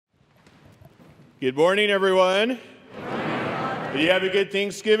Good morning, everyone. Did you have a good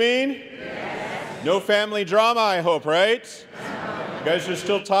Thanksgiving? Yes. No family drama, I hope, right? No. You guys are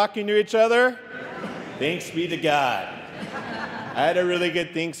still talking to each other? Thanks be to God. I had a really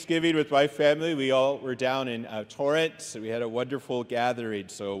good Thanksgiving with my family. We all were down in Torrance. We had a wonderful gathering,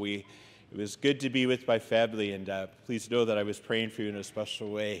 so it was good to be with my family, and please know that I was praying for you in a special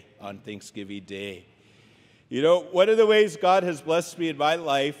way on Thanksgiving Day. You know, one of the ways God has blessed me in my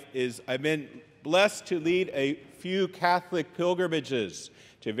life is I've been blessed to lead a few Catholic pilgrimages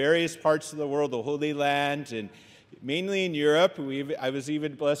to various parts of the world, the Holy Land, and mainly in Europe. I was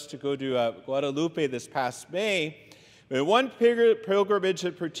even blessed to go to Guadalupe this past May. But one pilgrimage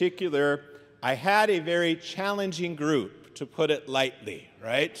in particular, I had a very challenging group, to put it lightly,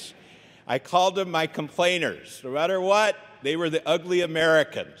 right? I called them my complainers. No matter what, they were the ugly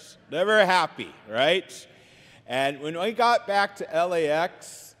Americans, never happy, right? And when we got back to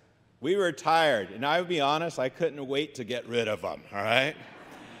LAX, we were tired, and I would be honest, I couldn't wait to get rid of them, all right?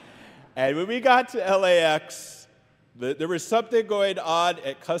 And when we got to LAX, there was something going on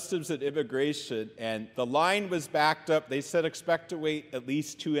at Customs and Immigration, and the line was backed up. They said expect to wait at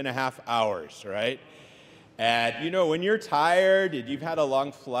least 2.5 hours, right? And, you know, when you're tired and you've had a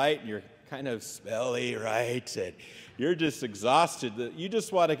long flight and you're kind of smelly, right, and you're just exhausted, you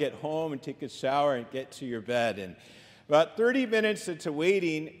just want to get home and take a shower and get to your bed. And about 30 minutes into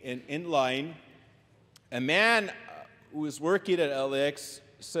waiting in line, a man who was working at LAX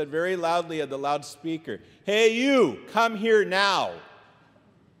said very loudly on the loudspeaker, "Hey, you, come here now."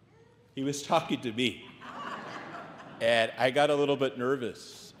 He was talking to me. And I got a little bit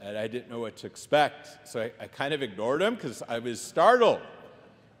nervous, and I didn't know what to expect. So I kind of ignored him because I was startled.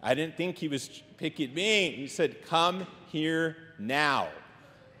 I didn't think he was picking me. He said, "Come here now."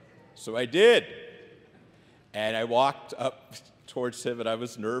 So I did. And I walked up towards him, and I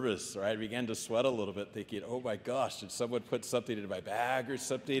was nervous. Right? I began to sweat a little bit, thinking, oh my gosh, did someone put something in my bag or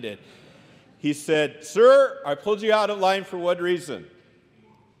something? And he said, "Sir, I pulled you out of line for one reason.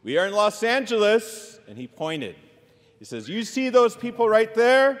 We are in Los Angeles." And he pointed. He says, "You see those people right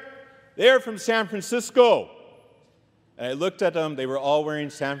there? They're from San Francisco." And I looked at them. They were all wearing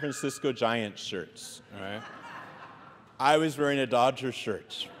San Francisco Giants shirts. All right? I was wearing a Dodger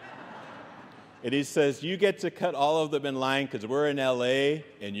shirt. And he says, "You get to cut all of them in line because we're in LA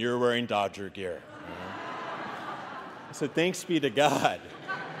and you're wearing Dodger gear." I said, thanks be to God,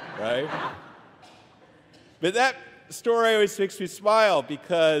 right? But that story always makes me smile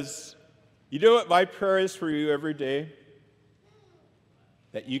because you know what my prayer is for you every day?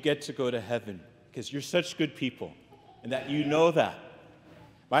 That you get to go to heaven because you're such good people and that you know that.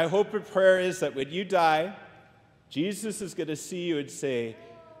 My hope and prayer is that when you die, Jesus is going to see you and say,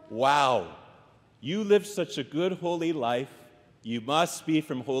 "Wow, you lived such a good, holy life. You must be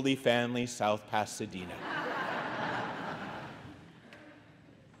from Holy Family, South Pasadena."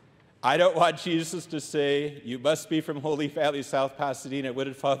 I don't want Jesus to say, "You must be from Holy Family, South Pasadena. What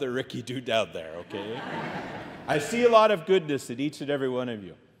did Father Ricky do down there?" Okay? I see a lot of goodness in each and every one of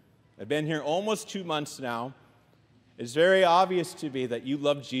you. I've been here almost 2 months now. It's very obvious to me that you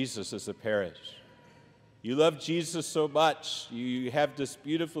love Jesus as a parish. You love Jesus so much. You have this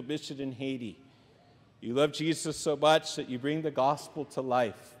beautiful mission in Haiti. You love Jesus so much that you bring the gospel to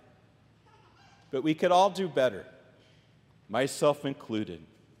life. But we could all do better, myself included.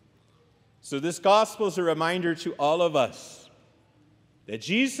 So this gospel is a reminder to all of us that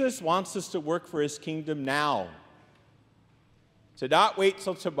Jesus wants us to work for his kingdom now, to not wait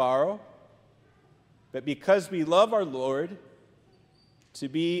till tomorrow, but because we love our Lord, to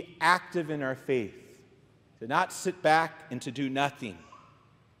be active in our faith, to not sit back and to do nothing.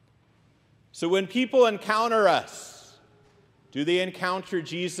 So when people encounter us, do they encounter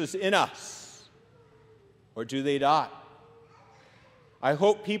Jesus in us, or do they not? I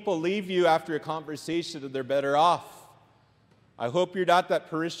hope people leave you after a conversation and they're better off. I hope you're not that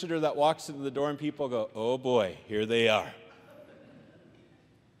parishioner that walks into the door and people go, "Oh boy, here they are."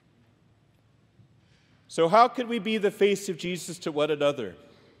 So how could we be the face of Jesus to one another?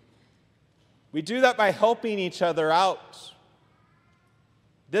 We do that by helping each other out.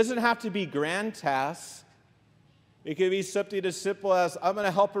 It doesn't have to be grand tasks. It could be something as simple as, I'm going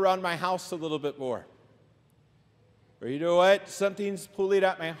to help around my house a little bit more. Or you know what? Something's pulling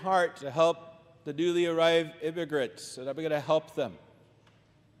at my heart to help the newly arrived immigrants, and I'm going to help them.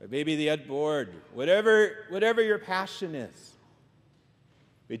 Or maybe the unborn. Whatever your passion is.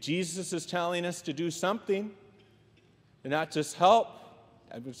 But Jesus is telling us to do something and not just help.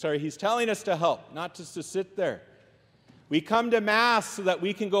 He's telling us to help, not just to sit there. We come to Mass so that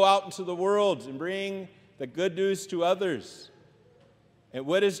we can go out into the world and bring the good news to others. And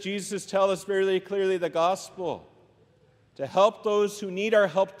what does Jesus tell us very clearly? The gospel. To help those who need our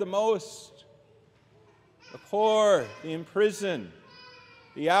help the most. The poor, the imprisoned,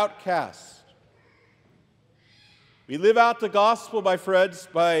 the outcast. We live out the gospel, my friends,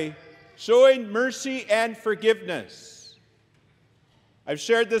 by showing mercy and forgiveness. I've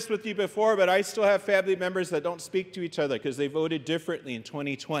shared this with you before, but I still have family members that don't speak to each other because they voted differently in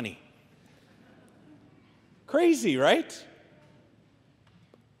 2020. Crazy, right?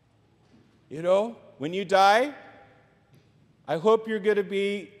 You know, when you die, I hope you're going to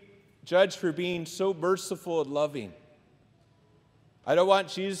be judged for being so merciful and loving. I don't want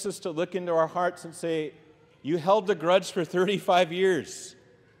Jesus to look into our hearts and say, you held the grudge for 35 years.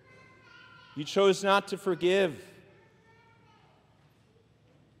 You chose not to forgive.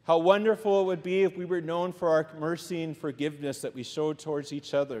 How wonderful it would be if we were known for our mercy and forgiveness that we show towards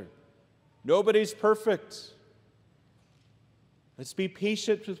each other. Nobody's perfect. Let's be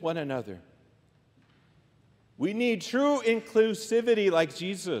patient with one another. We need true inclusivity like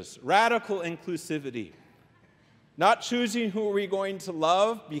Jesus, radical inclusivity. Not choosing who we're going to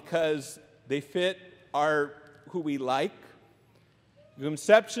love because they fit who we like. From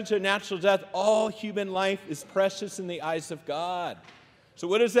conception to natural death, all human life is precious in the eyes of God. So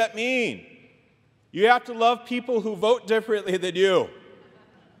what does that mean? You have to love people who vote differently than you.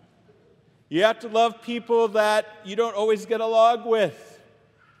 You have to love people that you don't always get along with.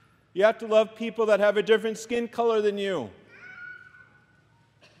 You have to love people that have a different skin color than you.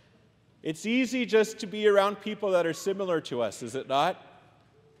 It's easy just to be around people that are similar to us, is it not?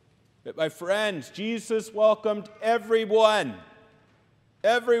 But my friends, Jesus welcomed everyone.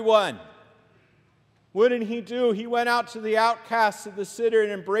 Everyone. What did he do? He went out to the outcasts of the city and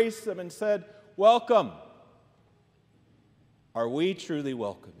embraced them and said, welcome. Are we truly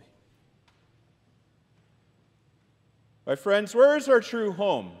welcoming? My friends, where is our true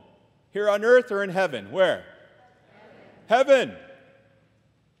home? Here on earth or in heaven? Where? Heaven.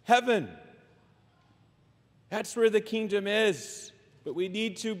 Heaven. That's where the kingdom is. But we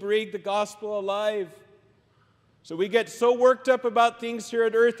need to bring the gospel alive. So we get so worked up about things here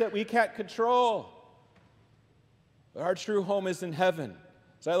on earth that we can't control. But our true home is in heaven.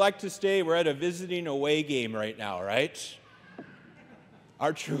 So I like to say we're at a visiting away game right now, right?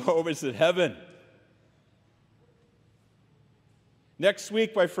 Our true home is in heaven. Next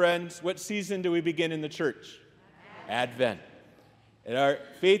week, my friends, what season do we begin in the church? Advent. And our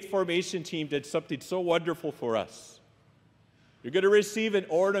faith formation team did something so wonderful for us. You're going to receive an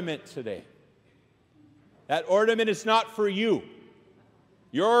ornament today. That ornament is not for you.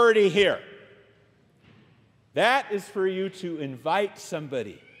 You're already here. That is for you to invite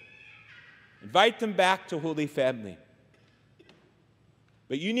somebody. Invite them back to Holy Family.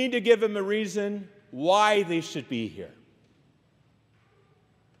 But you need to give them a reason why they should be here.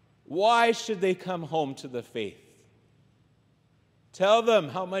 Why should they come home to the faith? Tell them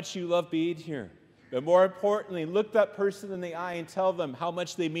how much you love being here. But more importantly, look that person in the eye and tell them how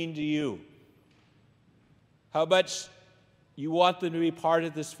much they mean to you. How much you want them to be part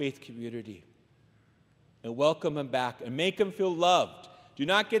of this faith community. And welcome them back and make them feel loved. Do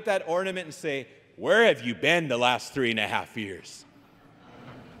not get that ornament and say, where have you been the last 3.5 years?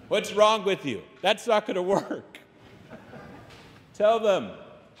 What's wrong with you? That's not going to work. Tell them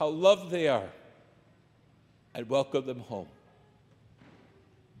how loved they are and welcome them home.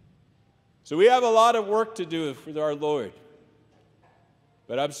 So we have a lot of work to do for our Lord.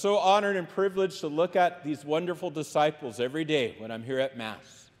 But I'm so honored and privileged to look at these wonderful disciples every day when I'm here at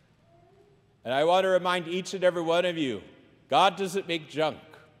Mass. And I want to remind each and every one of you, God doesn't make junk.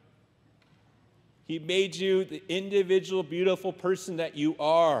 He made you the individual, beautiful person that you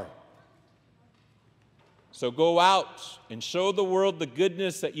are. So go out and show the world the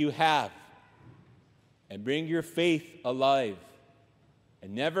goodness that you have and bring your faith alive.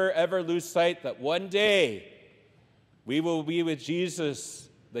 And never, ever lose sight that one day we will be with Jesus,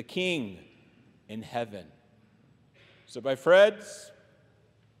 the King, in heaven. So my friends,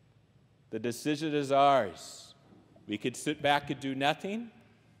 the decision is ours. We could sit back and do nothing,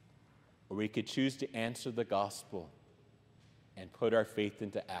 or we could choose to answer the gospel and put our faith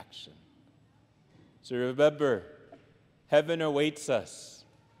into action. So remember, heaven awaits us.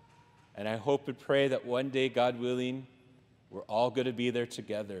 And I hope and pray that one day, God willing, we're all going to be there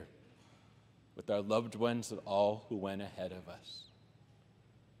together with our loved ones and all who went ahead of us.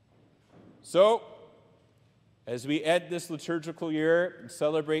 So, as we end this liturgical year and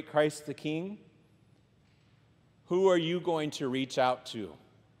celebrate Christ the King, who are you going to reach out to?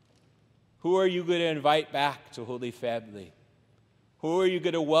 Who are you going to invite back to Holy Family? Who are you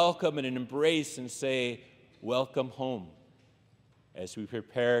going to welcome and embrace and say, welcome home? as we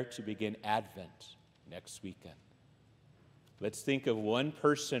prepare to begin Advent next weekend. Let's think of one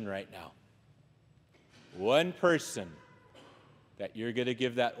person right now. One person that you're going to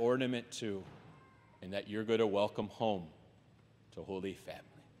give that ornament to and that you're going to welcome home to Holy Family.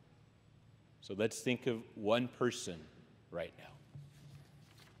 So let's think of one person right now.